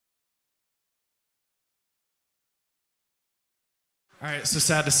All right, so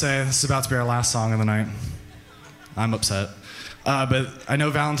sad to say, this is about to be our last song of the night. I'm upset. But I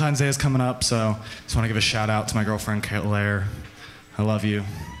know Valentine's Day is coming up, so I just want to give a shout out to my girlfriend, Claire. I love you.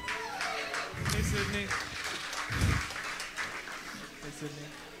 Hey, Sydney. Hey, Sydney.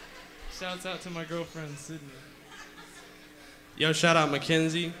 Shouts out to my girlfriend, Sydney. Yo, shout out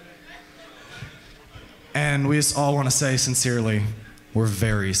Mackenzie. And we just all want to say sincerely, we're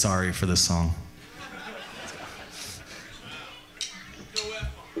very sorry for this song.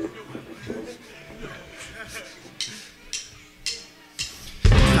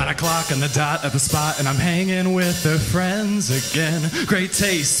 9 o'clock on the dot at the spot, and I'm hanging with their friends again. Great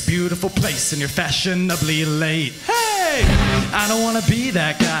taste, beautiful place, and you're fashionably late. Hey! I don't want to be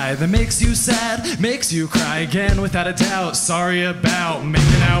that guy that makes you sad, makes you cry again without a doubt. Sorry about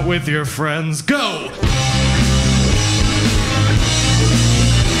making out with your friends. Go!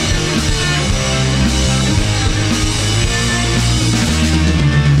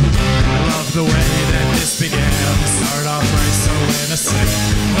 The way that this began, start off right so innocent,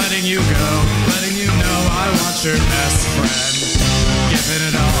 letting you go, letting you know I want your best friend,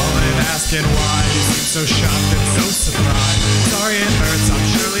 giving it all and asking why you seem so shocked and so surprised. Sorry it hurts, I'm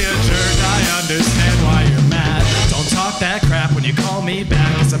surely a jerk, I understand why you're mad. Don't talk that crap when you call me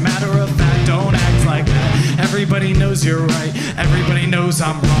back, as a matter of fact, don't act like that. Everybody knows you're right, everybody knows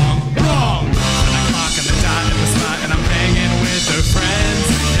I'm wrong. Wrong! 9 o'clock on the dot at the spot, and I'm hanging with their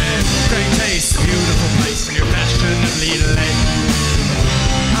friends again. Great taste, beautiful place, and you're fashionably late.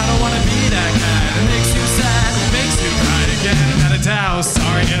 I don't wanna be that guy that makes you sad, makes you cry again without a doubt.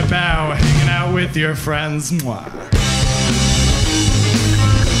 Sorry about hanging out with your friends. Mwah.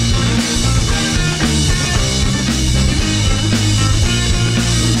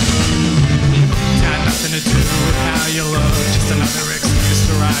 Got nothing to do with how you look, just another excuse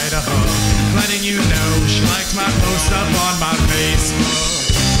to write a hook, letting you know she liked my post up on my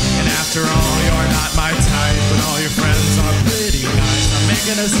Facebook. And after all, you're not my type, but all your friends are pretty nice. I'm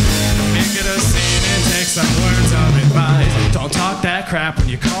making a scene and take some words of advice. Don't talk that crap when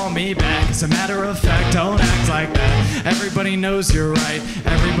you call me back. As a matter of fact, don't act like that. Everybody knows you're right,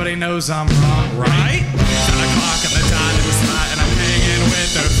 everybody knows I'm wrong, right? 9 o'clock on the dot at the spot, and I'm hanging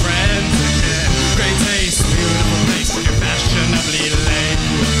with their friends again. Great taste, beautiful place, and you're fashionably late.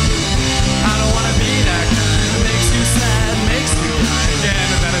 I don't wanna be that guy that makes you sad, makes you cry again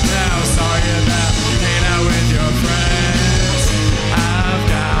without a doubt. Sorry about hanging out with your friends. I've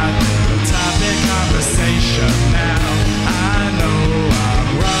got the topic conversation now. I know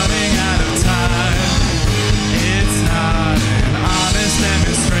I'm running out of time. It's not an honest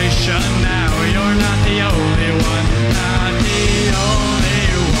demonstration now. You're not the only one, not the only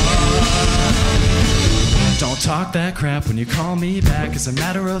one. Don't talk that crap when you call me back. As a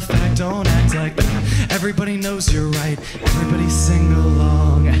matter of fact, don't act like that. Everybody knows you're right, everybody sing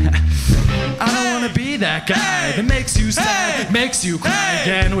along. I don't wanna be that guy that makes you sad, makes you cry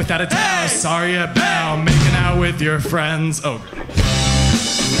again without a doubt. Sorry about making out with your friends. Oh.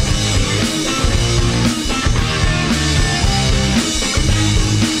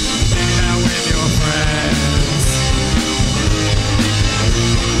 Making out with your friends.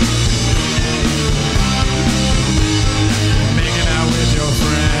 Making out with your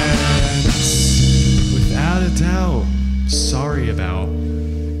friends. Without a doubt. Sorry about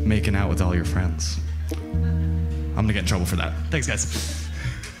making out with all your friends. I'm gonna get in trouble for that. Thanks, guys.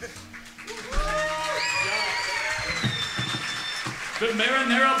 The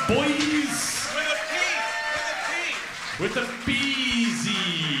Marinara Boyz. With a P. With a P. With a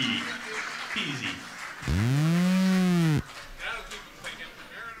Beezy.